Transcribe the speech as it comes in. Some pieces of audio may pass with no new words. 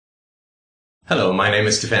Hello, my name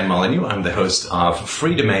is Stefan Molyneux. I'm the host of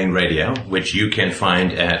Free Domain Radio, which you can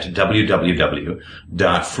find at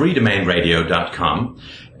www.freedomainradio.com.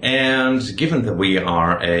 And given that we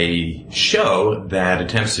are a show that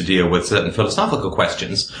attempts to deal with certain philosophical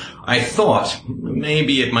questions, I thought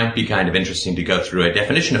maybe it might be kind of interesting to go through a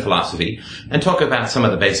definition of philosophy and talk about some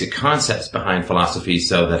of the basic concepts behind philosophy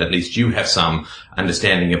so that at least you have some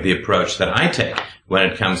understanding of the approach that I take when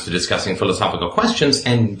it comes to discussing philosophical questions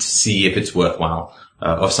and see if it's worthwhile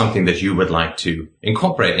or something that you would like to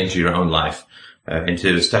incorporate into your own life,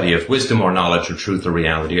 into the study of wisdom or knowledge or truth or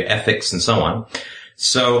reality or ethics and so on.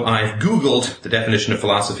 So I've Googled the definition of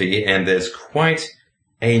philosophy, and there's quite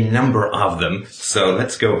a number of them. So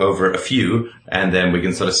let's go over a few, and then we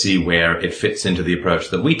can sort of see where it fits into the approach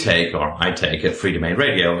that we take, or I take, at Free Domain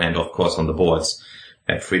Radio, and of course on the boards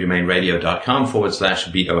at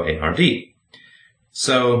freedomainradio.com/BOARD.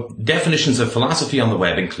 So definitions of philosophy on the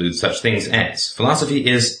web include such things as: philosophy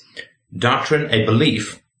is doctrine, a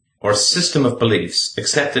belief, or system of beliefs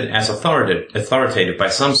accepted as authoritative by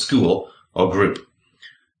some school or group.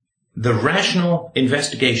 The rational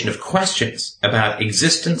investigation of questions about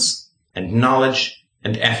existence and knowledge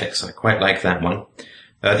and ethics. I quite like that one.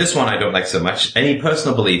 This one I don't like so much. Any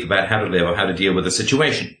personal belief about how to live or how to deal with a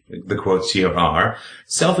situation. The quotes here are: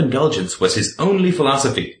 self-indulgence was his only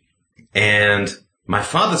philosophy, and my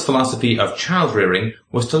father's philosophy of child-rearing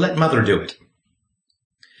was to let mother do it.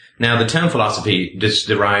 Now, the term philosophy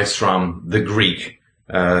derives from the Greek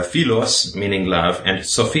philos, meaning love, and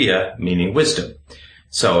sophia, meaning wisdom.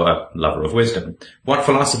 So, a lover of wisdom. What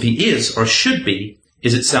philosophy is, or should be,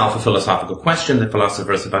 is itself a philosophical question that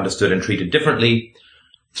philosophers have understood and treated differently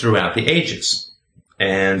throughout the ages.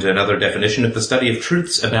 And another definition of the study of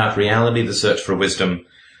truths about reality, the search for wisdom.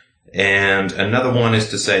 And another one is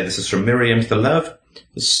to say, this is from Merriam's, the love,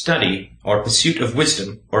 the study or pursuit of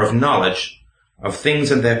wisdom or of knowledge of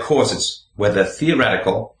things and their causes, whether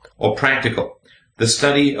theoretical or practical. The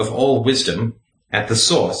study of all wisdom at the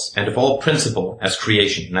source and of all principle as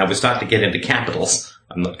creation. Now we start to get into capitals.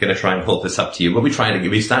 I'm not going to try and hold this up to you, but we start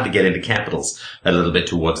to get into capitals a little bit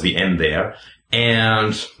towards the end there.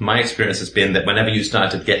 And my experience has been that whenever you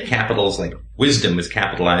start to get capitals, like wisdom is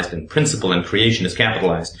capitalized and principle and creation is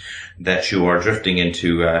capitalized, that you are drifting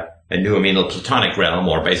into a noumenal Platonic realm,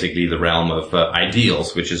 or basically the realm of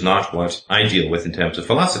ideals, which is not what I deal with in terms of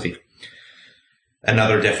philosophy.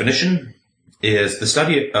 Another definition is the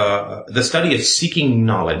study of seeking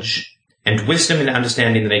knowledge and wisdom in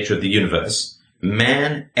understanding the nature of the universe,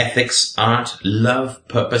 man, ethics, art, love,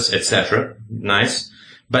 purpose, etc. Nice.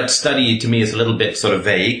 But study to me is a little bit sort of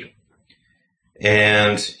vague.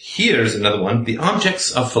 And here's another one. The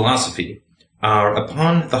objects of philosophy are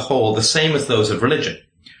upon the whole the same as those of religion.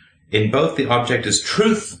 In both, the object is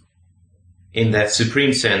truth in that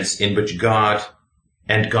supreme sense in which God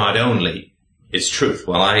and God only is truth.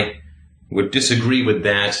 Well, I would disagree with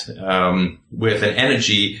that with an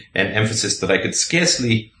energy and emphasis that I could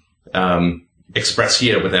scarcely express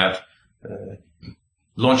here without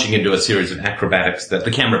launching into a series of acrobatics that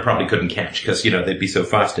the camera probably couldn't catch because, they'd be so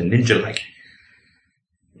fast and ninja-like.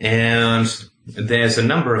 And there's a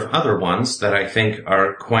number of other ones that I think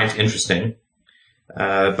are quite interesting.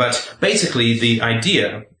 But basically, the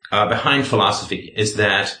idea behind philosophy is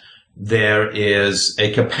that there is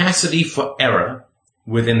a capacity for error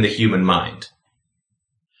within the human mind.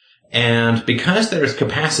 And because there is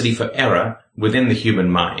capacity for error within the human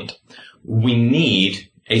mind, we need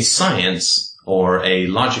a science or a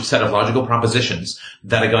set of logical propositions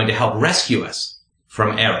that are going to help rescue us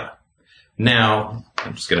from error. Now,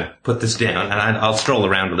 I'm just going to put this down, and I'll stroll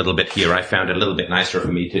around a little bit here. I found it a little bit nicer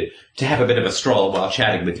for me to have a bit of a stroll while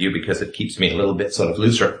chatting with you because it keeps me a little bit sort of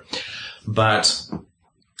looser. But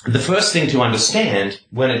the first thing to understand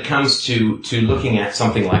when it comes to looking at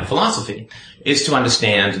something like philosophy is to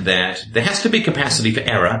understand that there has to be capacity for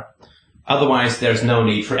error. Otherwise, there's no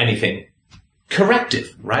need for anything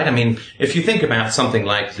corrective, right? I mean, if you think about something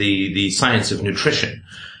like the science of nutrition,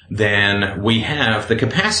 then we have the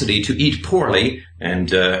capacity to eat poorly. And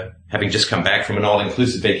having just come back from an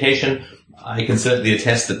all-inclusive vacation, I can certainly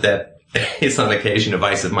attest that is on occasion a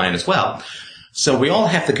vice of mine as well. So we all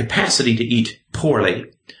have the capacity to eat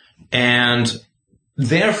poorly. And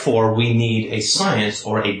therefore, we need a science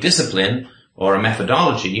or a discipline or a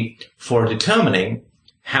methodology for determining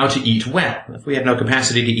how to eat well. If we had no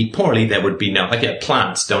capacity to eat poorly, there would be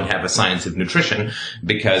plants don't have a science of nutrition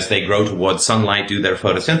because they grow towards sunlight, do their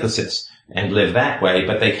photosynthesis, and live that way,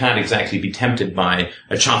 but they can't exactly be tempted by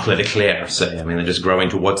a chocolate eclair, say. I mean, they're just growing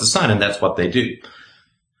towards the sun, and that's what they do.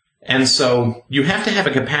 And so you have to have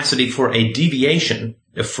a capacity for a deviation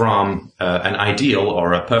from an ideal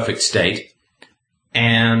or a perfect state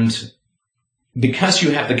And because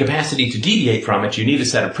you have the capacity to deviate from it, you need a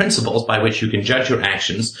set of principles by which you can judge your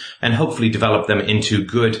actions and hopefully develop them into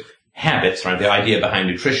good habits, right? The idea behind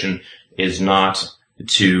nutrition is not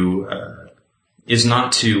to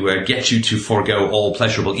get you to forego all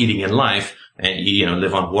pleasurable eating in life and,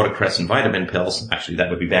 live on watercress and vitamin pills. Actually, that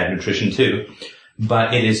would be bad nutrition too.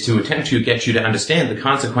 But it is to attempt to get you to understand the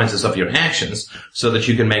consequences of your actions so that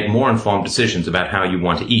you can make more informed decisions about how you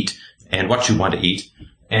want to eat and what you want to eat.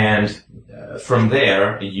 And from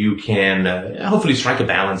there, you can hopefully strike a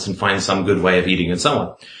balance and find some good way of eating and so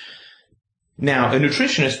on. Now, a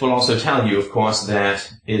nutritionist will also tell you, of course,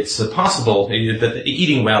 that it's possible that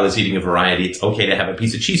eating well is eating a variety. It's okay to have a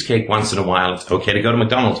piece of cheesecake once in a while. It's okay to go to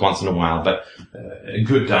McDonald's once in a while, but a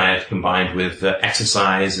good diet combined with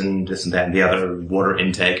exercise and this and that and the other, water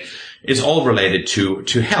intake, is all related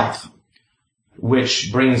to health.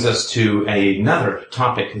 Which brings us to another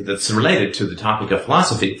topic that's related to the topic of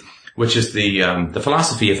philosophy, which is the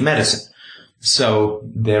philosophy of medicine. So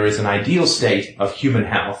there is an ideal state of human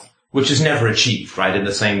health which is never achieved, right? In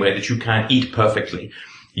the same way that you can't eat perfectly.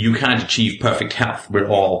 You can't achieve perfect health. We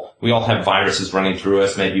all have viruses running through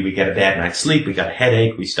us. Maybe we get a bad night's sleep, we got a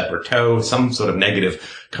headache, we stub our toe, some sort of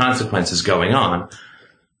negative consequences going on.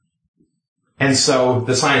 And so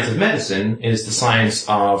the science of medicine is the science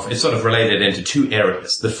it's sort of related into two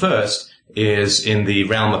areas. The first is in the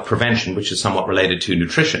realm of prevention, which is somewhat related to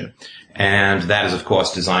nutrition. And that is, of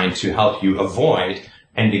course, designed to help you avoid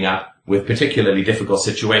ending up with particularly difficult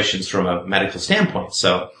situations from a medical standpoint.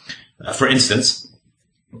 So, for instance,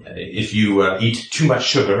 if you eat too much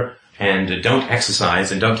sugar and don't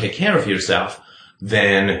exercise and don't take care of yourself,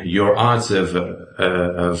 then your odds of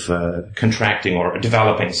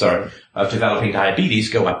developing diabetes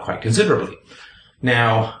go up quite considerably.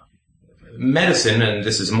 Now, medicine, and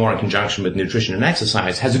this is more in conjunction with nutrition and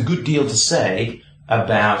exercise, has a good deal to say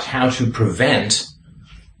about how to prevent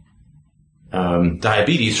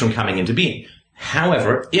diabetes from coming into being.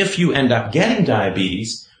 However, if you end up getting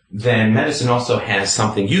diabetes, then medicine also has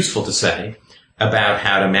something useful to say about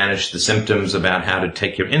how to manage the symptoms, about how to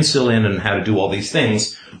take your insulin and how to do all these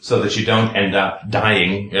things so that you don't end up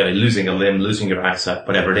dying, losing a limb, losing your eyesight,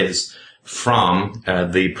 whatever it is, from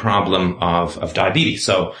the problem of diabetes.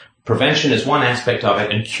 So prevention is one aspect of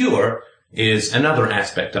it and cure is another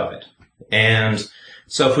aspect of it. And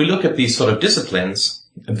so if we look at these sort of disciplines,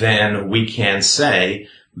 then we can say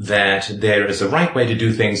that there is a right way to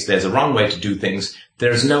do things, there's a wrong way to do things.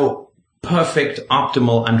 There's no perfect,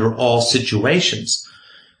 optimal, under all situations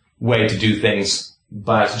way to do things.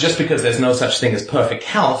 But just because there's no such thing as perfect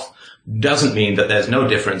health doesn't mean that there's no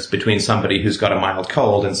difference between somebody who's got a mild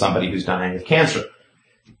cold and somebody who's dying of cancer.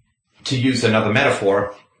 To use another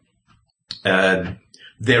metaphor,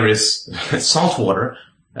 there is salt water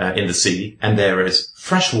in the sea and there is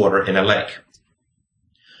fresh water in a lake.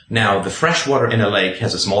 Now, the fresh water in a lake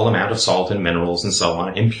has a small amount of salt and minerals and so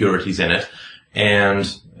on, impurities in it,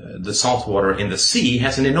 and the salt water in the sea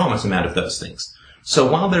has an enormous amount of those things.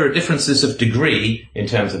 So while there are differences of degree in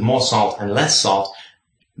terms of more salt and less salt,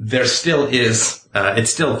 there still is,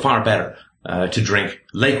 it's still far better to drink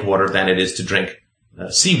lake water than it is to drink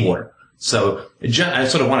seawater. So I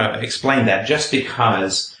sort of want to explain that just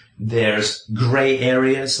because there's gray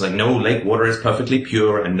areas, like no lake water is perfectly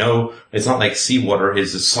pure and it's not like seawater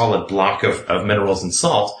is a solid block of minerals and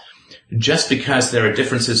salt. Just because there are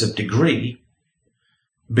differences of degree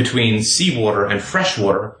between seawater and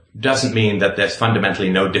freshwater doesn't mean that there's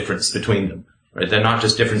fundamentally no difference between them. Right? They're not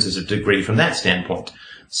just differences of degree from that standpoint.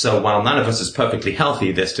 So while none of us is perfectly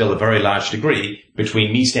healthy, there's still a very large degree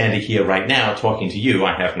between me standing here right now talking to you.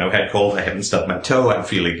 I have no head cold. I haven't stubbed my toe. I'm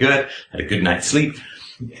feeling good. Had a good night's sleep.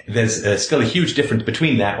 There's still a huge difference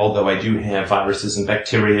between that, although I do have viruses and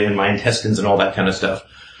bacteria in my intestines and all that kind of stuff.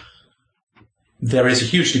 There is a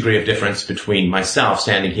huge degree of difference between myself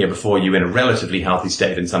standing here before you in a relatively healthy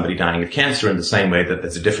state and somebody dying of cancer, in the same way that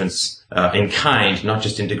there's a difference in kind, not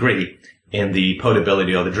just in degree, in the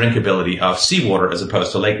potability or the drinkability of seawater as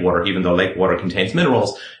opposed to lake water, even though lake water contains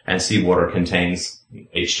minerals and seawater contains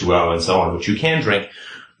H2O and so on, which you can drink.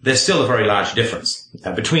 There's still a very large difference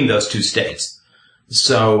between those two states.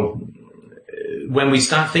 So when we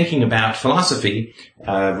start thinking about philosophy,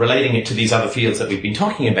 relating it to these other fields that we've been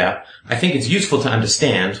talking about, I think it's useful to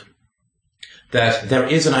understand that there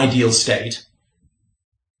is an ideal state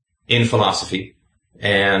in philosophy,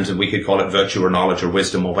 and we could call it virtue or knowledge or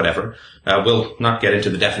wisdom or whatever. We'll not get into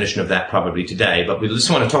the definition of that probably today, but we just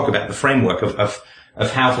want to talk about the framework of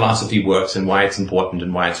how philosophy works and why it's important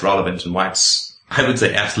and why it's relevant and why it's, I would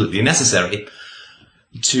say, absolutely necessary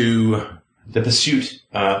to the pursuit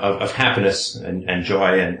of happiness and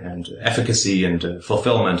joy and efficacy and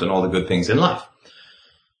fulfillment and all the good things in life.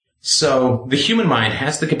 So the human mind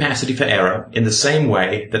has the capacity for error in the same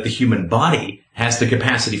way that the human body has the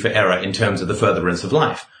capacity for error in terms of the furtherance of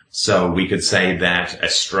life. So we could say that a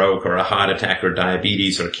stroke or a heart attack or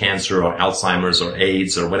diabetes or cancer or Alzheimer's or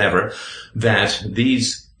AIDS or whatever, that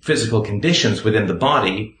these physical conditions within the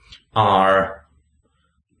body are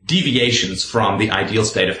deviations from the ideal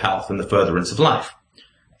state of health and the furtherance of life.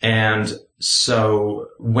 And so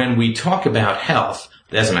when we talk about health,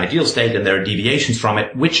 there's an ideal state and there are deviations from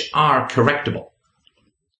it which are correctable.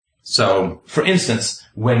 So, for instance,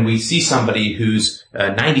 when we see somebody who's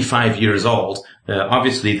 95 years old,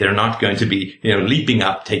 obviously they're not going to be, leaping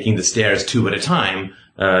up, taking the stairs two at a time.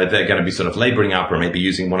 They're going to be sort of laboring up or maybe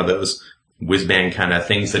using one of those whiz-bang kind of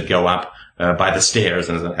things that go up by the stairs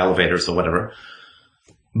and the elevators or whatever.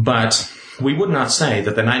 But we would not say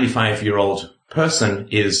that the 95-year-old person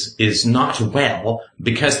is not well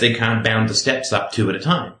because they can't bound the steps up two at a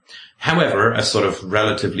time. However, a sort of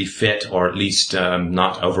relatively fit or at least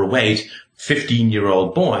not overweight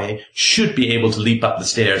 15-year-old boy should be able to leap up the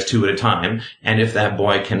stairs two at a time. And if that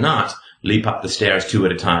boy cannot leap up the stairs two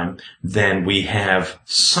at a time, then we have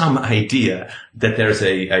some idea that there's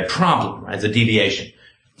a problem, right? It's a deviation.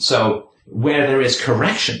 So where there is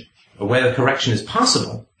correction, or where the correction is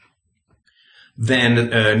possible, then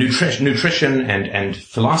nutrition and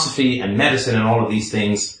philosophy and medicine and all of these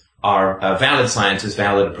things are valid sciences,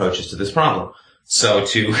 valid approaches to this problem. So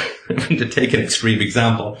to take an extreme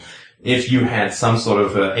example, if you had some sort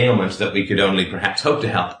of ailment that we could only perhaps hope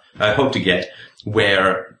to get,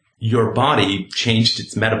 where your body changed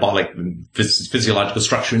its metabolic physiological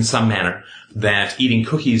structure in some manner, that eating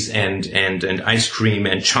cookies and ice cream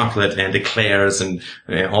and chocolate and eclairs and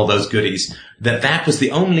all those goodies, that was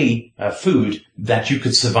the only food that you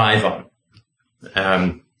could survive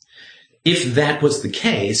on. If that was the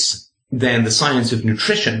case, then the science of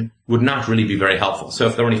nutrition would not really be very helpful. So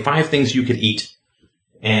if there were only 5 things you could eat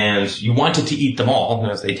and you wanted to eat them all,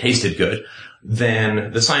 as they tasted good,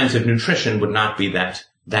 then the science of nutrition would not be that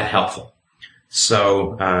helpful.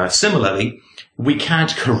 So similarly, we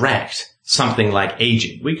can't correct something like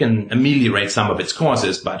aging. We can ameliorate some of its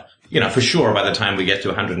causes, but for sure by the time we get to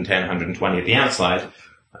 110, 120 at the outside,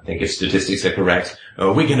 I think if statistics are correct,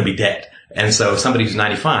 we're going to be dead. And so somebody who's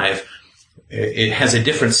 95, it has a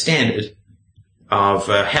different standard of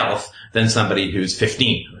health than somebody who's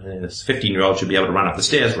 15. A 15-year-old should be able to run up the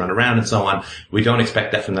stairs, run around, and so on. We don't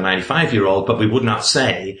expect that from the 95-year-old, but we would not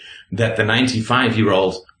say that the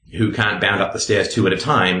 95-year-old who can't bound up the stairs 2 at a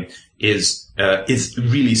time is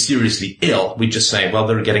really seriously ill. We just say, well,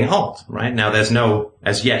 they're getting old, right? Now, there's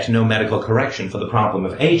as yet no medical correction for the problem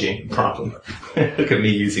of aging. Look at me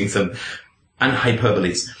using some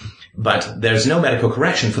unhyperboles. But there's no medical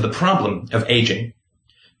correction for the problem of aging.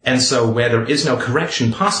 And so where there is no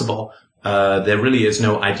correction possible, there really is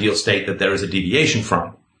no ideal state that there is a deviation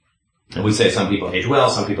from. And we say some people age well,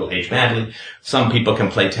 some people age badly, some people can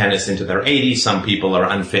play tennis into their 80s, some people are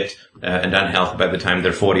unfit and unhealthy by the time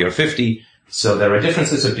they're 40 or 50. So there are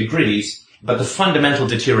differences of degrees, but the fundamental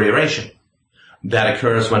deterioration that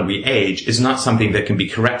occurs when we age is not something that can be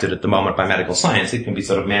corrected at the moment by medical science. It can be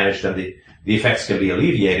sort of managed and the effects can be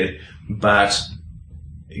alleviated, but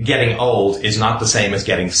getting old is not the same as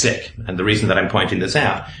getting sick. And the reason that I'm pointing this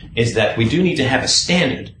out is that we do need to have a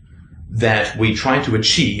standard that we try to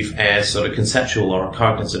achieve as sort of conceptual or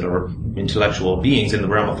cognizant or intellectual beings in the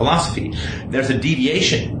realm of philosophy. There's a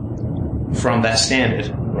deviation from that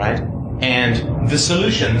standard, right? And the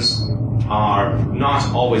solutions are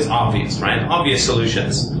not always obvious, right? Obvious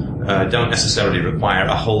solutions don't necessarily require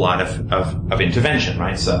a whole lot of intervention,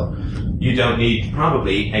 right? So you don't need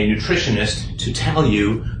probably a nutritionist to tell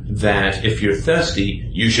you that if you're thirsty,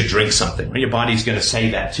 you should drink something. Your body's going to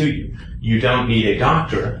say that to you. You don't need a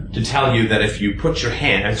doctor to tell you that if you put your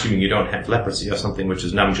hand, assuming you don't have leprosy or something which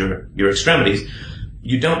has numbed your extremities,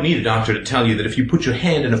 you don't need a doctor to tell you that if you put your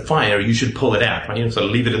hand in a fire, you should pull it out, right? Sort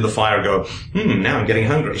of leave it in the fire, go, now I'm getting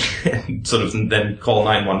hungry, and sort of then call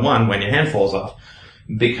 911 when your hand falls off.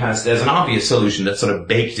 Because there's an obvious solution that's sort of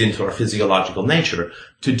baked into our physiological nature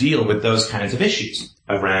to deal with those kinds of issues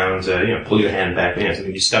around, pull your hand back,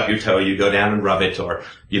 you stub your toe, you go down and rub it, or,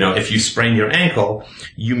 if you sprain your ankle,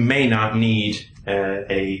 you may not need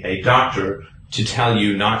a doctor to tell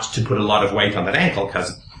you not to put a lot of weight on that ankle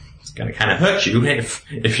because it's going to kind of hurt you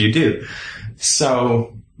if you do.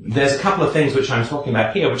 So there's a couple of things which I'm talking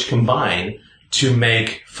about here which combine to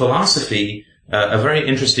make philosophy a very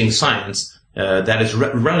interesting science that is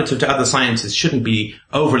relative to other sciences shouldn't be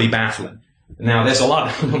overly baffling. Now, there's a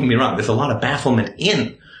lot, don't get me wrong, there's a lot of bafflement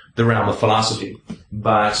in the realm of philosophy.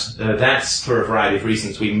 But that's for a variety of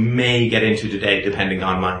reasons we may get into today, depending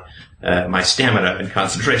on my stamina and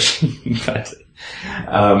concentration. But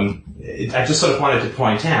I just sort of wanted to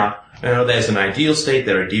point out, there's an ideal state,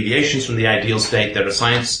 there are deviations from the ideal state, there are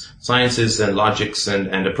sciences and logics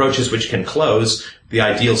and approaches which can close the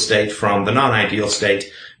ideal state from the non-ideal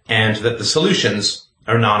state, and that the solutions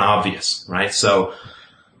are non-obvious, right? So,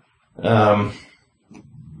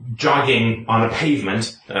 jogging on a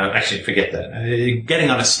pavement, actually forget that, getting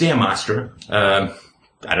on a Stairmaster,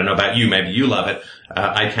 I don't know about you, maybe you love it.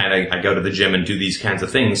 I go to the gym and do these kinds of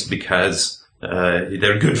things because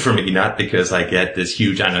they're good for me, not because I get this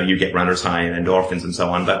huge, I know you get runner's high and endorphins and so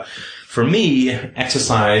on, but for me,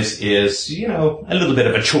 exercise is, a little bit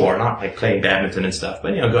of a chore, not like playing badminton and stuff,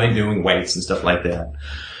 but, doing weights and stuff like that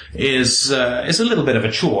is a little bit of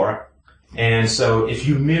a chore. And so if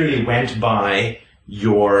you merely went by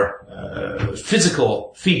your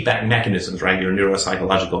physical feedback mechanisms, right, your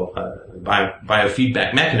neuropsychological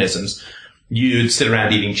biofeedback mechanisms, you'd sit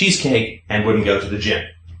around eating cheesecake and wouldn't go to the gym.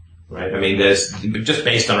 Right? I mean, just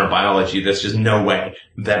based on our biology, there's just no way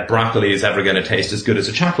that broccoli is ever going to taste as good as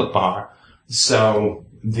a chocolate bar. So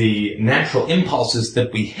the natural impulses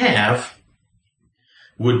that we have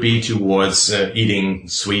would be towards eating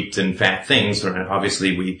sweet and fat things.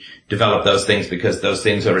 Obviously, we develop those things because those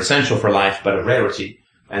things are essential for life, but a rarity.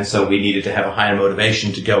 And so we needed to have a higher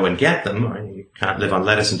motivation to go and get them. You can't live on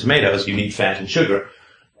lettuce and tomatoes. You need fat and sugar.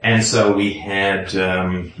 And so we had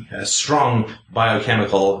strong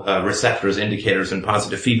biochemical receptors, indicators, and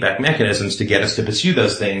positive feedback mechanisms to get us to pursue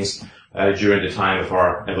those things during the time of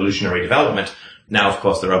our evolutionary development. Now, of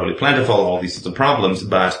course, they're overly plentiful, all these sorts of problems,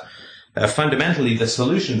 but fundamentally the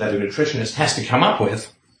solution that a nutritionist has to come up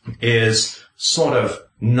with is sort of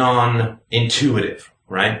non-intuitive,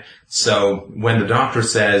 right? So when the doctor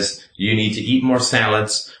says you need to eat more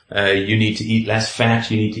salads, you need to eat less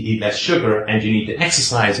fat, you need to eat less sugar, and you need to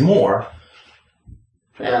exercise more,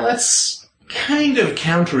 well, that's kind of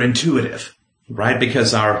counterintuitive, right?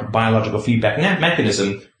 Because our biological feedback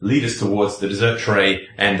mechanism leads us towards the dessert tray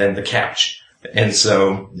and then the couch. And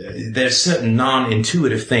so there's certain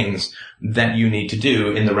non-intuitive things that you need to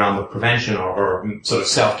do in the realm of prevention or sort of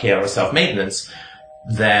self-care or self-maintenance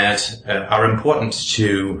that are important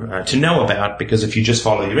to know about, because if you just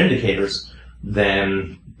follow your indicators,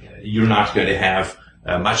 then you're not going to have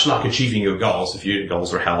much luck achieving your goals if your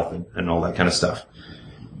goals are health and all that kind of stuff.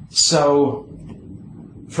 So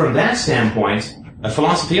from that standpoint,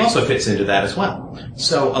 philosophy also fits into that as well.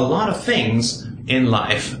 So a lot of things in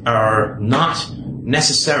life are not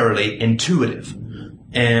necessarily intuitive,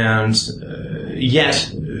 and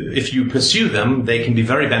yet if you pursue them, they can be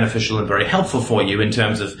very beneficial and very helpful for you in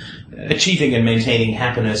terms of achieving and maintaining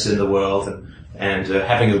happiness in the world and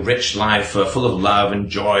having a rich life full of love and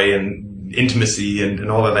joy and intimacy and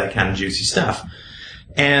all of that kind of juicy stuff.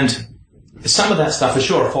 And some of that stuff, for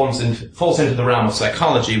sure, falls into the realm of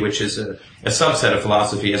psychology, which is a subset of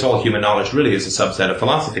philosophy, as all human knowledge really is a subset of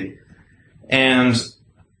philosophy. And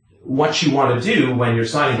what you want to do when you're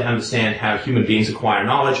starting to understand how human beings acquire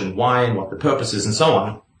knowledge and why and what the purpose is and so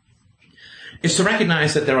on, is to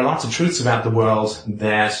recognize that there are lots of truths about the world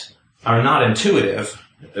that are not intuitive,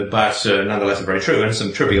 but nonetheless are very true. And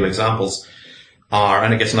some trivial examples are,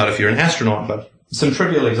 and I guess not if you're an astronaut, but some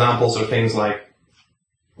trivial examples are things like,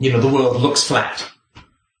 the world looks flat.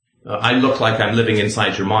 I look like I'm living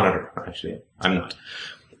inside your monitor. Actually, I'm not.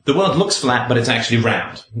 The world looks flat, but it's actually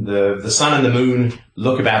round. The sun and the moon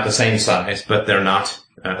look about the same size, but they're not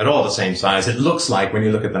at all the same size. It looks like when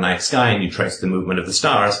you look at the night sky and you trace the movement of the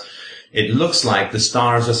stars, it looks like the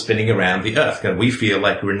stars are spinning around the Earth, and we feel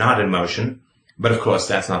like we're not in motion. But of course,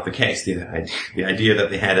 that's not the case. The idea that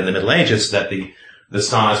they had in the Middle Ages that the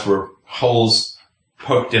stars were holes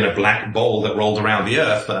poked in a black bowl that rolled around the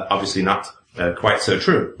Earth, obviously not quite so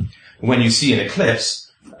true. When you see an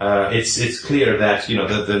eclipse, it's clear that,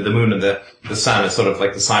 the moon and the sun is sort of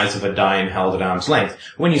like the size of a dime held at arm's length.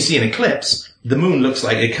 When you see an eclipse, the moon looks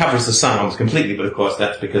like it covers the sun almost completely, but of course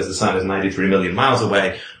that's because the sun is 93 million miles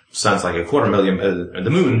away. The sun's like the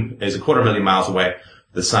moon is 250,000 miles away.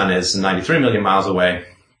 The sun is 93 million miles away.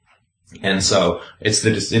 And so it's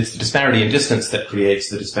the disparity in distance that creates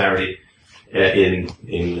the disparity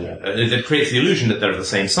that creates the illusion that they're the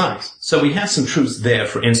same size. So we have some truths there,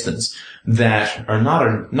 for instance, that are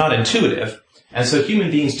not intuitive, and so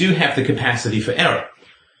human beings do have the capacity for error.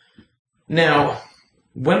 Now,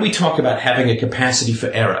 when we talk about having a capacity for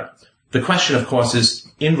error, the question, of course, is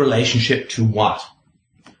in relationship to what?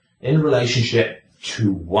 In relationship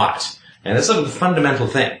to what? And that's sort of the fundamental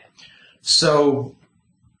thing. So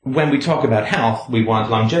when we talk about health, we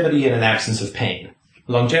want longevity and an absence of pain.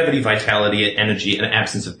 longevity, vitality, energy, and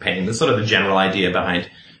absence of pain. That's sort of the general idea behind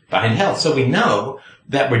health. So we know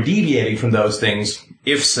that we're deviating from those things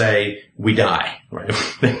if, say, we die, right?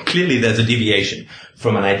 Clearly there's a deviation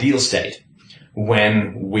from an ideal state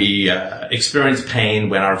when we experience pain,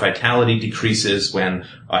 when our vitality decreases, when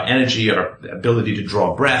our energy, our ability to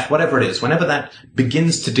draw breath, whatever it is, whenever that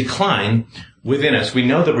begins to decline within us, we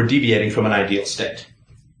know that we're deviating from an ideal state.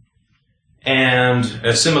 And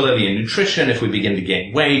similarly in nutrition, if we begin to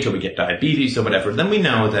gain weight or we get diabetes or whatever, then we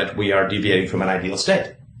know that we are deviating from an ideal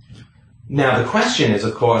state. Now the question is,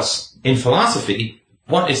 of course, in philosophy,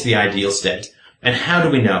 what is the ideal state? And how do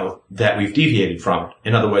we know that we've deviated from it?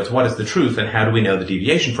 In other words, what is the truth and how do we know the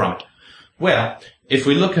deviation from it? Well, if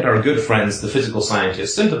we look at our good friends, the physical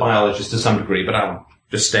scientists and the biologists to some degree, but I'll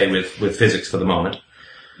just stay with physics for the moment,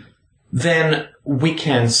 then we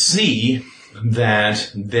can see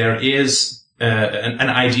that there is an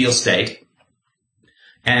ideal state.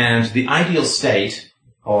 And the ideal state,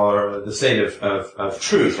 or the state of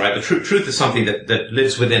truth, right? The truth is something that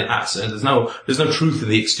lives within us. And there's no truth in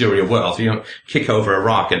the exterior world. You don't kick over a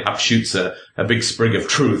rock and up shoots a big sprig of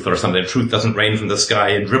truth or something. Truth doesn't rain from the sky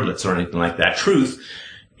in driblets or anything like that. Truth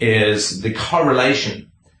is the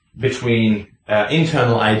correlation between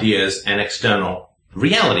internal ideas and external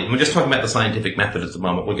reality. We're just talking about the scientific method at the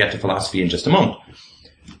moment. We'll get to philosophy in just a moment.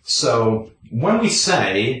 So when we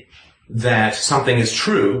say that something is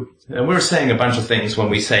true, and we're saying a bunch of things when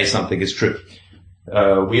we say something is true.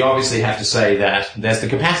 We obviously have to say that there's the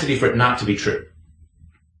capacity for it not to be true.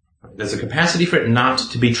 There's a capacity for it not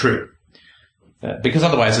to be true. Because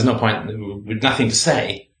otherwise there's no point, with nothing to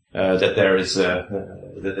say that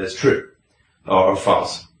there's true or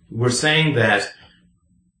false. We're saying that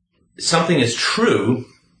something is true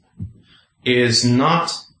is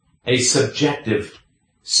not a subjective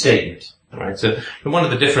statement. All right? So one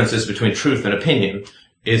of the differences between truth and opinion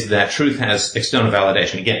is that truth has external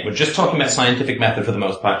validation. Again, we're just talking about scientific method for the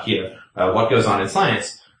most part here. What goes on in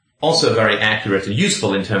science, also very accurate and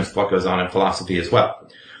useful in terms of what goes on in philosophy as well.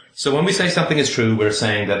 So when we say something is true, we're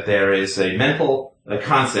saying that there is a mental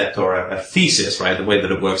concept or a thesis, right? The way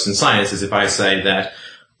that it works in science is if I say that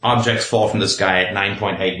objects fall from the sky at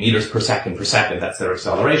 9.8 meters per second, that's their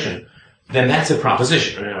acceleration, then that's a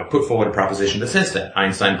proposition. Put forward a proposition that says that.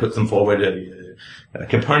 Einstein put them forward,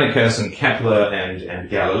 Copernicus and Kepler and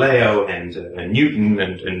Galileo and Newton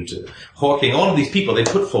and Hawking, all of these people, they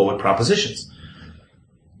put forward propositions.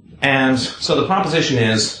 And so the proposition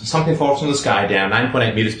is something falls from the sky down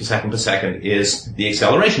 9.8 meters per second is the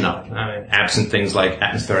acceleration of it, absent things like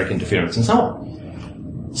atmospheric interference and so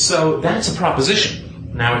on. So that's a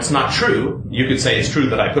proposition. Now it's not true. You could say it's true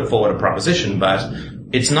that I put forward a proposition, but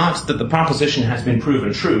it's not that the proposition has been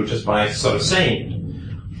proven true just by sort of saying it.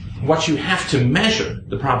 What you have to measure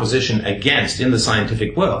the proposition against in the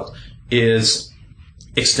scientific world is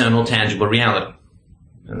external tangible reality.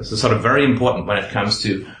 And this is sort of very important when it comes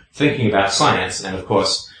to thinking about science, and of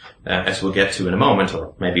course, as we'll get to in a moment,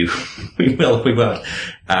 or maybe we will if we won't,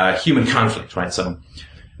 human conflict, right?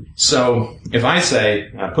 So if I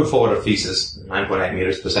say, put forward a thesis, 9.8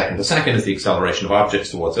 meters per second is the acceleration of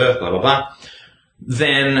objects towards Earth, blah, blah, blah,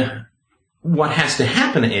 then what has to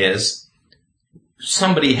happen is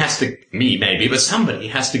somebody has to, me maybe, but somebody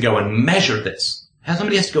has to go and measure this.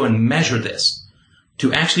 Somebody has to go and measure this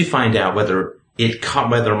to actually find out whether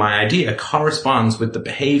my idea corresponds with the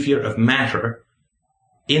behavior of matter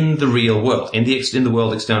in the real world, in the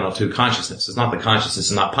world external to consciousness. It's not the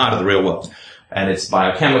consciousness is not part of the real world. And it's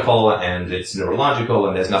biochemical and it's neurological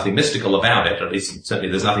and there's nothing mystical about it. At least certainly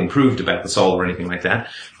there's nothing proved about the soul or anything like that.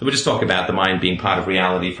 So we just talk about the mind being part of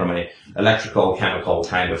reality from a electrical, chemical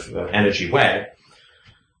kind of energy way.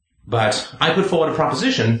 But I put forward a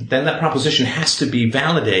proposition, then that proposition has to be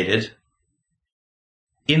validated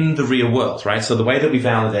in the real world, right? So the way that we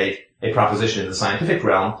validate a proposition in the scientific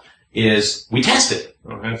realm is we test it.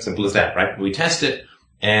 Okay? Simple as that, right? We test it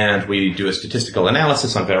and we do a statistical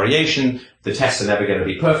analysis on variation. The tests are never going to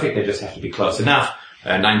be perfect. They just have to be close enough.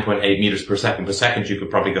 9.8 meters per second, you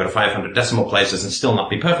could probably go to 500 decimal places and still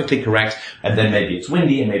not be perfectly correct. And then maybe it's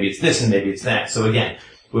windy and maybe it's this and maybe it's that. So again,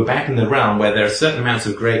 we're back in the realm where there are certain amounts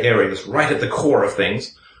of gray areas right at the core of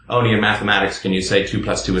things. Only in mathematics can you say 2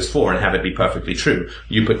 plus 2 is 4 and have it be perfectly true.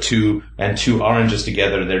 You put 2 and 2 oranges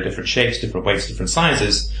together, they're different shapes, different weights, different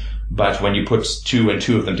sizes. But when you put 2 and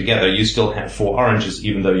 2 of them together, you still have 4 oranges,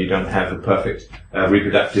 even though you don't have a perfect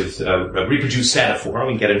reproduced set of 4.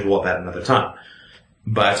 We can get into all that another time.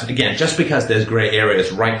 But again, just because there's gray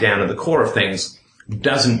areas right down in the core of things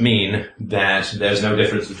doesn't mean that there's no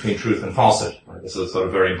difference between truth and falsehood. This is sort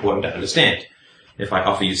of very important to understand. if I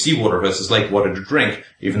offer you seawater versus lake water to drink,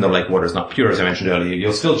 even though lake water is not pure, as I mentioned earlier,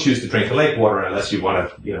 you'll still choose to drink the lake water unless you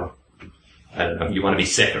want to, I don't know, you want to be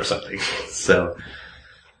sick or something. So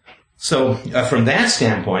from that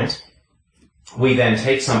standpoint, we then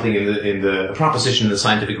take something in the proposition in the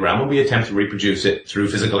scientific realm and we attempt to reproduce it through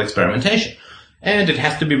physical experimentation. And it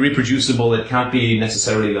has to be reproducible. It can't be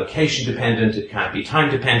necessarily location dependent. It can't be time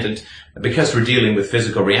dependent. Because we're dealing with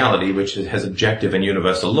physical reality, which has objective and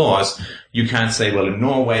universal laws, you can't say, well, in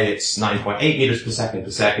Norway it's 9.8 meters per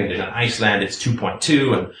second, in Iceland it's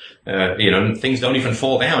 2.2, and, things don't even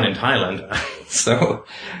fall down in Thailand. So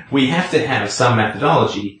we have to have some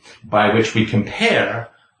methodology by which we compare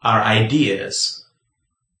our ideas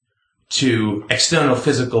to external,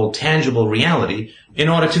 physical, tangible reality in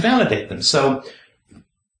order to validate them. So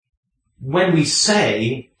when we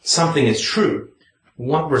say something is true,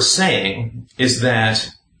 what we're saying is that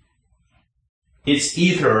it's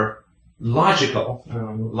either logical.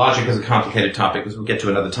 Logic is a complicated topic, as we'll get to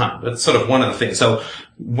another time, but it's sort of one of the things. So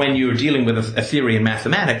when you're dealing with a theory in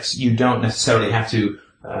mathematics, you don't necessarily have to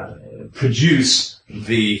produce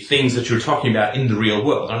the things that you're talking about in the real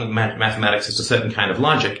world. Mathematics is a certain kind of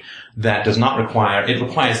logic that does not require, it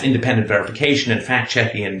requires independent verification and fact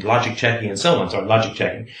checking and logic checking and so on, logic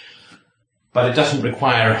checking. But it doesn't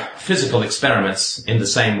require physical experiments in the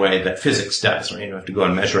same way that physics does, right? You have to go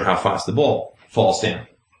and measure how fast the ball falls down.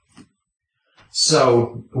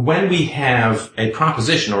 So when we have a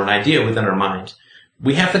proposition or an idea within our mind,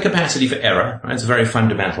 we have the capacity for error, right? It's very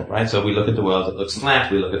fundamental, right? So we look at the world, it looks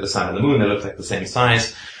flat. We look at the sun and the moon, they look like the same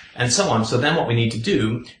size, and so on. So then what we need to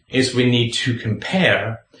do is we need to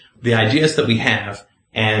compare the ideas that we have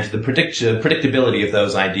and the predictability of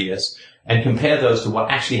those ideas and compare those to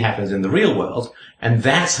what actually happens in the real world. And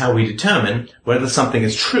that's how we determine whether something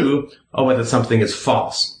is true or whether something is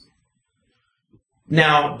false.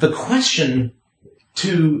 Now, the question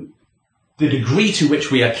to the degree to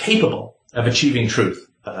which we are capable of achieving truth,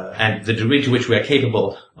 and the degree to which we are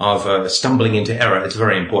capable of stumbling into error, it's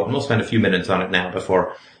very important. We'll spend a few minutes on it now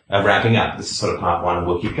before wrapping up. This is sort of part one, and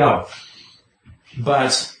we'll keep going.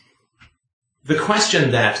 But the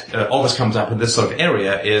question that always comes up in this sort of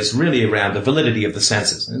area is really around the validity of the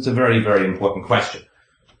senses. And it's a very, very important question.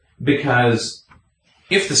 Because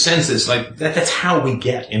if the senses, that's how we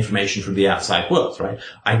get information from the outside world, right?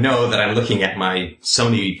 I know that I'm looking at my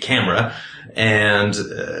Sony camera, and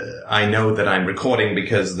I know that I'm recording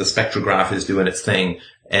because the spectrograph is doing its thing,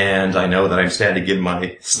 and I know that I'm standing in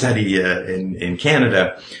my study in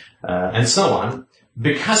Canada, and so on,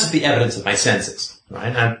 because of the evidence of my senses,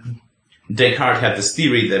 right? Descartes had this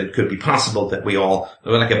theory that it could be possible that we're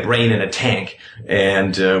like a brain in a tank,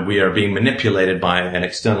 and we are being manipulated by an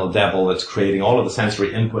external devil that's creating all of the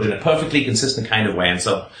sensory input in a perfectly consistent kind of way. And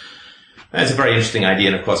so that's a very interesting idea.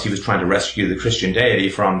 And of course, he was trying to rescue the Christian deity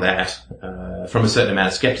from that, from a certain amount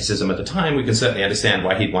of skepticism at the time. We can certainly understand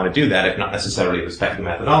why he'd want to do that, if not necessarily respect the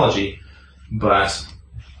methodology. But,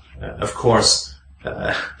 of course,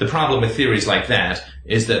 the problem with theories like that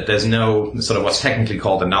is that there's no sort of what's technically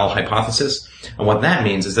called a null hypothesis. And what that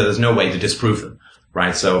means is that there's no way to disprove them,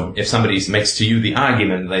 right? So if somebody makes to you the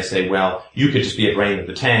argument, they say, well, you could just be a brain in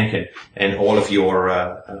the tank and all of your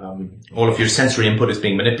sensory input is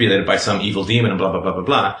being manipulated by some evil demon and blah, blah, blah, blah,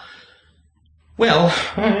 blah. Well,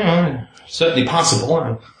 certainly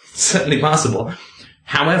possible. Certainly possible.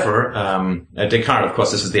 However, Descartes, of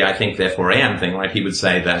course, this is the I think, therefore I am thing, right? He would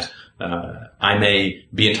say that I may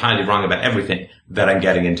be entirely wrong about everything that I'm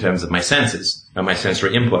getting in terms of my senses and my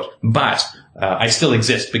sensory input, but I still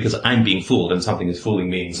exist because I'm being fooled and something is fooling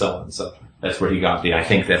me and so on. So that's where he got the I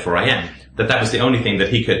think, therefore I am. That was the only thing that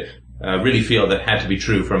he could really feel that had to be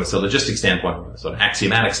true from a syllogistic standpoint, or a sort of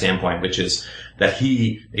axiomatic standpoint, which is that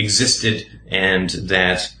he existed and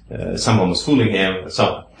that someone was fooling him and so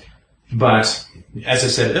on. But as I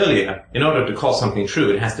said earlier, in order to call something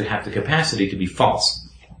true, it has to have the capacity to be false.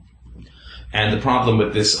 And the problem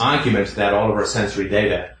with this argument that all of our sensory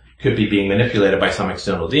data could be being manipulated by some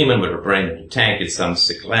external demon with a brain in a tank, it's some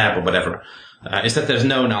sick lab or whatever, is that there's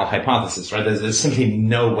no null hypothesis, right? There's simply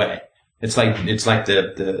no way. It's like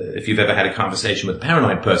if you've ever had a conversation with a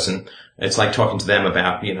paranoid person, it's like talking to them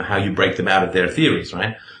about, how you break them out of their theories,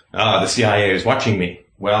 right? The CIA is watching me.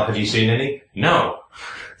 Well, have you seen any? No.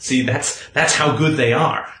 See, that's how good they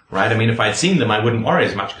are, right? I mean, if I'd seen them, I wouldn't worry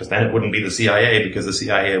as much because then it wouldn't be the CIA because the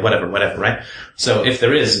CIA, whatever, right? So if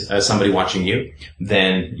there is somebody watching you,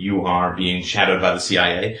 then you are being shadowed by the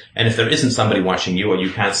CIA. And if there isn't somebody watching you or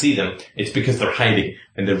you can't see them, it's because they're hiding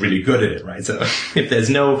and they're really good at it, right? So if there's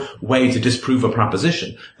no way to disprove a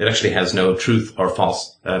proposition, it actually has no truth or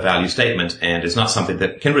false value statement and is not something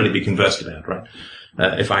that can really be conversed about, right?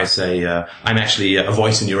 If I say, I'm actually a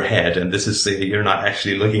voice in your head and this is, you're not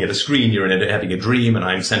actually looking at a screen, you're having a dream and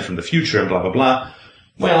I'm sent from the future and blah, blah, blah.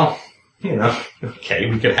 Well, okay,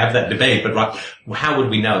 we could have that debate, but right, how would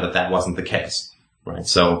we know that that wasn't the case? Right.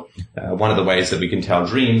 So, one of the ways that we can tell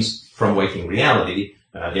dreams from waking reality,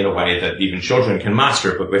 in a way that even children can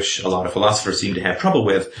master, but which a lot of philosophers seem to have trouble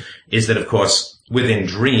with, is that, of course, within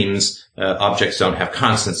dreams, objects don't have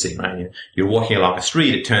constancy, right? You're walking along a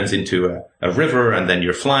street, it turns into a river, and then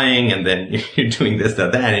you're flying, and then you're doing this,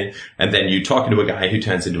 that, and then you're talking to a guy who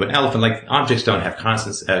turns into an elephant. Like, objects don't have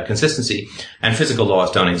consistency, and physical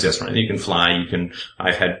laws don't exist, right? You can fly,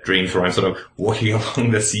 I've had dreams where I'm sort of walking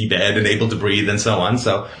along the seabed and able to breathe and so on,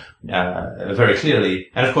 so, very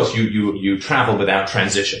clearly. And of course, you travel without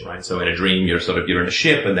transition, right? So in a dream, you're in a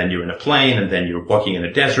ship, and then you're in a plane, and then you're walking in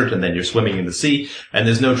a desert, and then you're swimming in the sea, and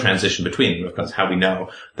there's no transition between them. Of course, how we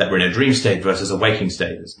know that we're in a dream state versus a waking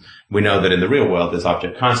state is we know that in the real world, there's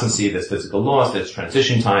object constancy, there's physical laws, there's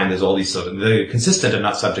transition time, there's all these they're consistent and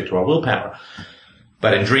not subject to our willpower.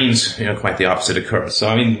 But in dreams, quite the opposite occurs. So,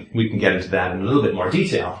 I mean, we can get into that in a little bit more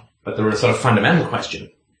detail, but the sort of fundamental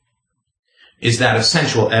question is that of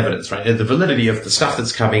sensual evidence, right? The validity of the stuff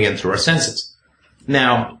that's coming in through our senses.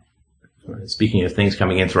 Now, speaking of things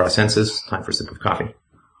coming in through our senses, time for a sip of coffee.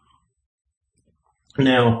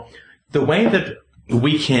 Now, the way that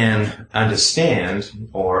we can understand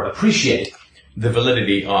or appreciate the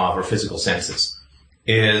validity of our physical senses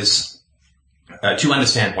is to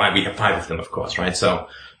understand why we have 5 of them, of course, right? So,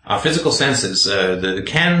 our physical senses,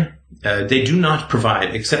 they do not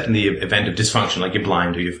provide, except in the event of dysfunction, like you're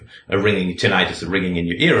blind or you've a ringing tinnitus, a ringing in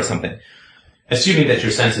your ear or something. Assuming that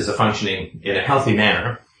your senses are functioning in a healthy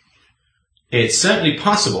manner, it's certainly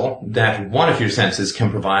possible that one of your senses can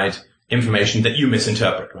provide information that you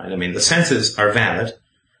misinterpret, right? I mean, the senses are valid.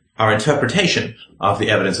 Our interpretation of the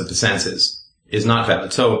evidence of the senses is not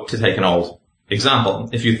valid. So, to take an old example,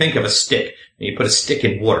 if you think of a stick, and you put a stick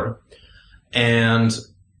in water, and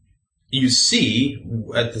you see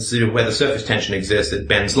where the surface tension exists, it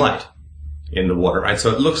bends light in the water, right?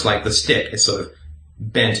 So it looks like the stick is sort of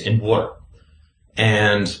bent in water.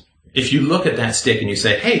 And if you look at that stick and you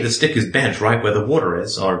say, hey, the stick is bent right where the water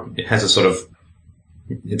is, or it has a sort of,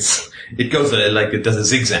 it goes like it does a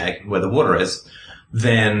zigzag where the water is,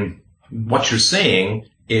 then what you're saying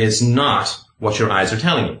is not what your eyes are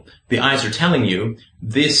telling you. The eyes are telling you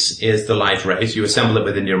this is the light rays. You assemble it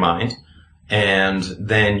within your mind. And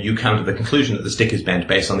then you come to the conclusion that the stick is bent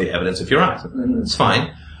based on the evidence of your eyes. It's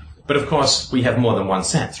fine. But of course, we have more than one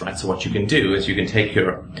sense, right? So what you can do is you can take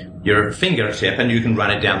your fingertip and you can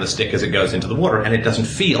run it down the stick as it goes into the water and it doesn't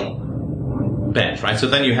feel bent, right? So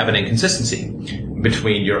then you have an inconsistency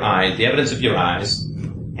between your eye, the evidence of your eyes,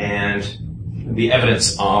 and the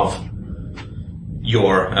evidence of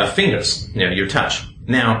your fingers, your touch.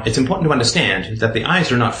 Now, it's important to understand that the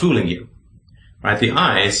eyes are not fooling you. Right? The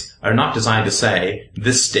eyes are not designed to say,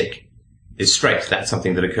 this stick is straight. That's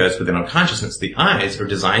something that occurs within our consciousness. The eyes are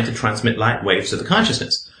designed to transmit light waves to the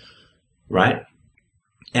consciousness. Right?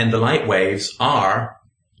 And the light waves are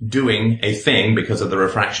doing a thing because of the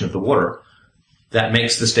refraction of the water that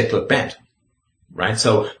makes the stick look bent. Right?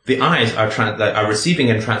 So the eyes are receiving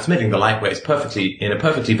and transmitting the light waves in a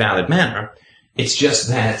perfectly valid manner. It's just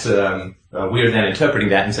that we're then interpreting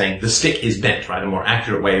that and saying the stick is bent, right? A more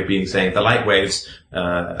accurate way of saying the light waves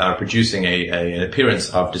are producing an appearance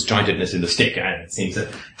of disjointedness in the stick. It seems a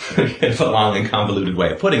bit of a long and convoluted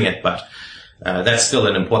way of putting it, but that's still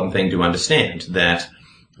an important thing to understand, that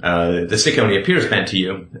the stick only appears bent to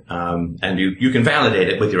you, and you can validate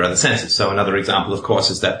it with your other senses. So another example, of course,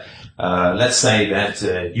 is that let's say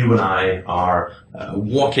that you and I are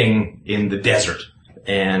walking in the desert.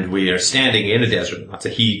 And we are standing in a desert, lots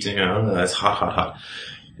of heat, it's hot.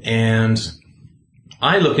 And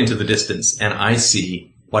I look into the distance and I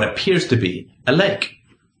see what appears to be a lake.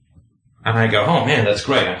 And I go, oh man, that's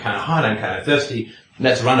great. I'm kind of hot. I'm kind of thirsty.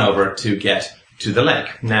 Let's run over to get to the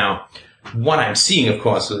lake. Now, what I'm seeing, of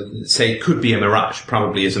course, say could be a mirage.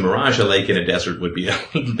 Probably is a mirage. A lake in a desert would be a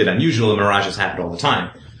little bit unusual. Mirages happen all the time.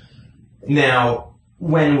 Now,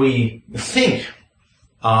 when we think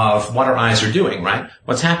of what our eyes are doing, right?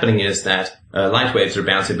 What's happening is that light waves are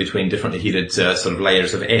bouncing between differently heated sort of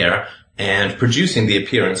layers of air and producing the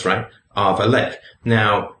appearance, right, of a lake.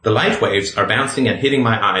 Now, the light waves are bouncing and hitting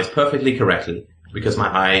my eyes perfectly correctly because my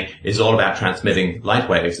eye is all about transmitting light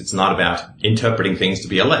waves. It's not about interpreting things to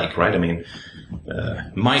be a lake, right? I mean,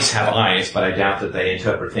 mice have eyes, but I doubt that they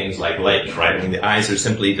interpret things like lake, right? I mean, the eyes are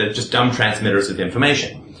simply just dumb transmitters of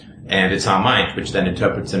information. And it's our mind which then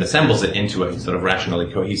interprets and assembles it into a sort of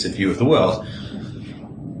rationally cohesive view of the world.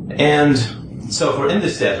 And so if we're in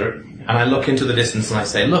this desert, and I look into the distance and I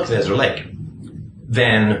say, look, there's a lake,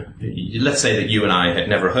 then let's say that you and I had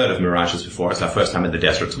never heard of mirages before. It's our first time in the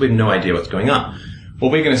desert, so we have no idea what's going on. Well,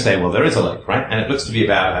 we're going to say, well, there is a lake, right? And it looks to be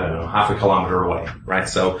about, I don't know, half a kilometer away, right?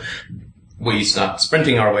 So we start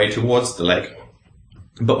sprinting our way towards the lake.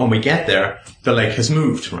 But when we get there, the lake has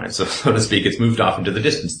moved, right? So to speak, it's moved off into the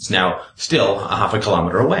distance. It's now still a half a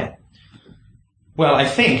kilometer away. Well, I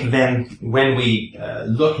think then when we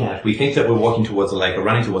we think that we're walking towards a lake or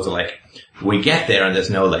running towards a lake, we get there and there's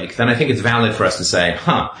no lake, then I think it's valid for us to say,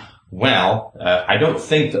 I don't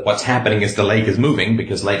think that what's happening is the lake is moving,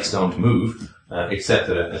 because lakes don't move, except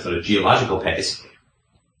at a sort of geological pace.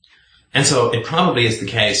 And so it probably is the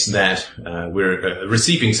case that we're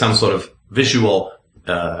receiving some sort of visual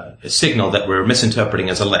signal that we're misinterpreting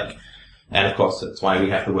as a lake. And of course, that's why we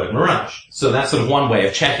have the word mirage. So that's sort of one way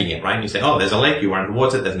of checking it, right? You say, oh, there's a lake, you run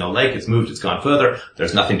towards it, there's no lake, it's moved, it's gone further,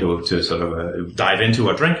 there's nothing to sort of dive into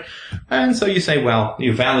or drink. And so you say, well,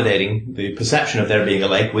 you're validating the perception of there being a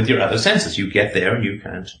lake with your other senses. You get there and you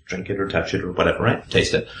can't drink it or touch it or whatever, right?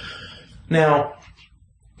 Taste it. Now,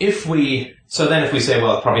 if we say,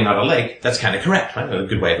 well, it's probably not a lake, that's kind of correct, right? A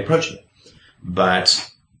good way of approaching it. But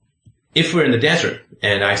if we're in the desert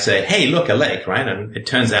and I say, hey, look, a lake, right? And it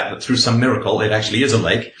turns out that through some miracle, it actually is a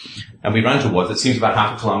lake, and we run towards it. It seems about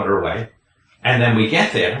half a kilometer away. And then we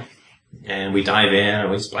get there and we dive in and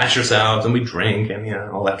we splash ourselves and we drink and,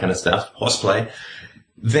 all that kind of stuff, horseplay.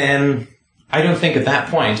 Then I don't think at that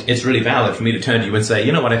point it's really valid for me to turn to you and say,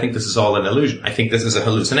 you know what? I think this is all an illusion. I think this is a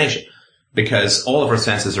hallucination, because all of our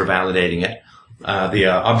senses are validating it. The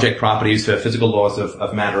object properties, physical laws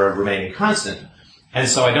of matter are remaining constant. And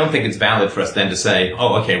so I don't think it's valid for us then to say,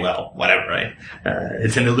 oh, okay, well, whatever, right?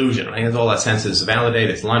 It's an illusion, right? It's all our senses validate,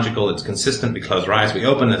 it's logical, it's consistent, we close our eyes, we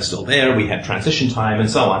open, it's still there, we had transition time, and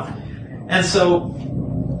so on. And so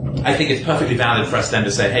I think it's perfectly valid for us then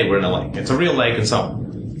to say, hey, we're in a lake. It's a real lake, and so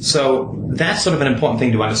on. So that's sort of an important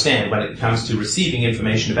thing to understand when it comes to receiving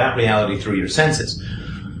information about reality through your senses.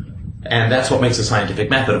 And that's what makes the scientific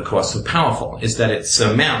method, of course, so powerful, is that it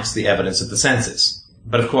surmounts the evidence of the senses.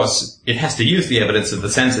 But of course, it has to use the evidence of the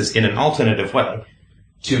senses in an alternative way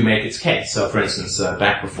to make its case. So, for instance,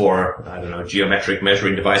 back before, geometric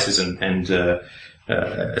measuring devices and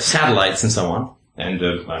satellites and so on,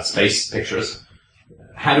 and space pictures,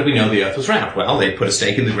 how did we know the Earth was round? Well, they put a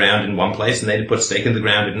stake in the ground in one place, and they put a stake in the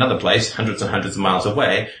ground in another place, hundreds and hundreds of miles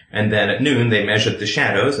away. And then at noon, they measured the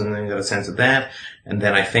shadows, and they got a sense of that. And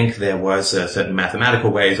then I think there was certain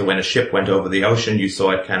mathematical ways that when a ship went over the ocean, you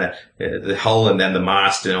saw it kind of, the hull and then the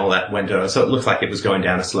mast and all that went over. So it looked like it was going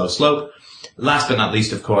down a slow slope. Last but not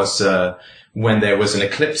least, of course, when there was an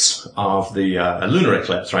eclipse of the lunar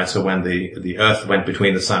eclipse, right? So when the Earth went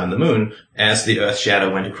between the sun and the moon, as the Earth's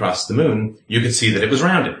shadow went across the moon, you could see that it was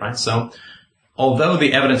rounded, right? So although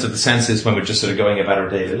the evidence of the senses, when we're just sort of going about our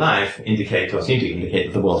daily life, seem to indicate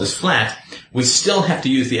that the world is flat, we still have to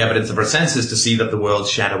use the evidence of our senses to see that the world's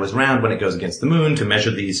shadow is round when it goes against the moon, to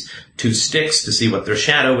measure these two sticks, to see what their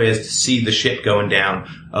shadow is, to see the ship going down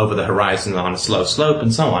over the horizon on a slow slope,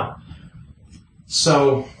 and so on.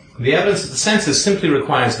 So the evidence of the senses simply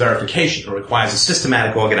requires verification, or requires a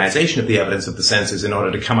systematic organization of the evidence of the senses in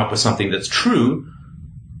order to come up with something that's true,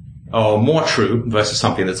 or more true, versus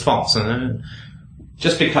something that's false. And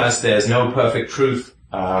just because there's no perfect truth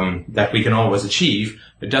that we can always achieve,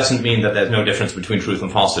 it doesn't mean that there's no difference between truth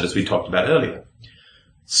and falsehood, as we talked about earlier.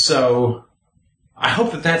 So I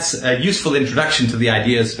hope that that's a useful introduction to the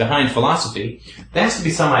ideas behind philosophy. There has to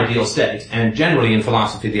be some ideal state, and generally in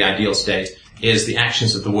philosophy the ideal state is the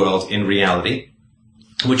actions of the world in reality,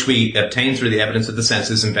 which we obtain through the evidence of the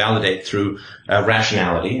senses and validate through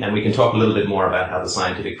rationality. And we can talk a little bit more about how the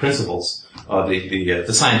scientific principles, or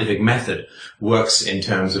the scientific method, works in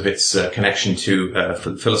terms of its connection to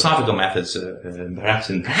philosophical methods,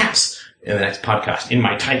 perhaps in the next podcast, in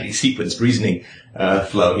my tightly sequenced reasoning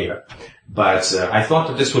flow here. But I thought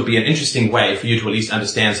that this would be an interesting way for you to at least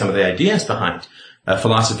understand some of the ideas behind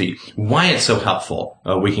philosophy, why it's so helpful.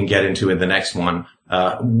 We can get into in the next one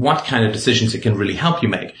what kind of decisions it can really help you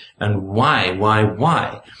make, and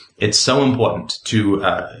why it's so important to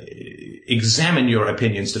examine your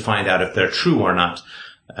opinions to find out if they're true or not,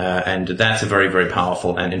 And that's a very, very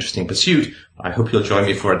powerful and interesting pursuit. I hope you'll join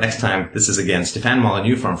me for it next time. This is again Stefan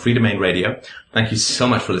Molyneux from Free Domain Radio. Thank you so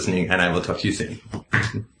much for listening, and I will talk to you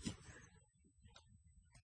soon.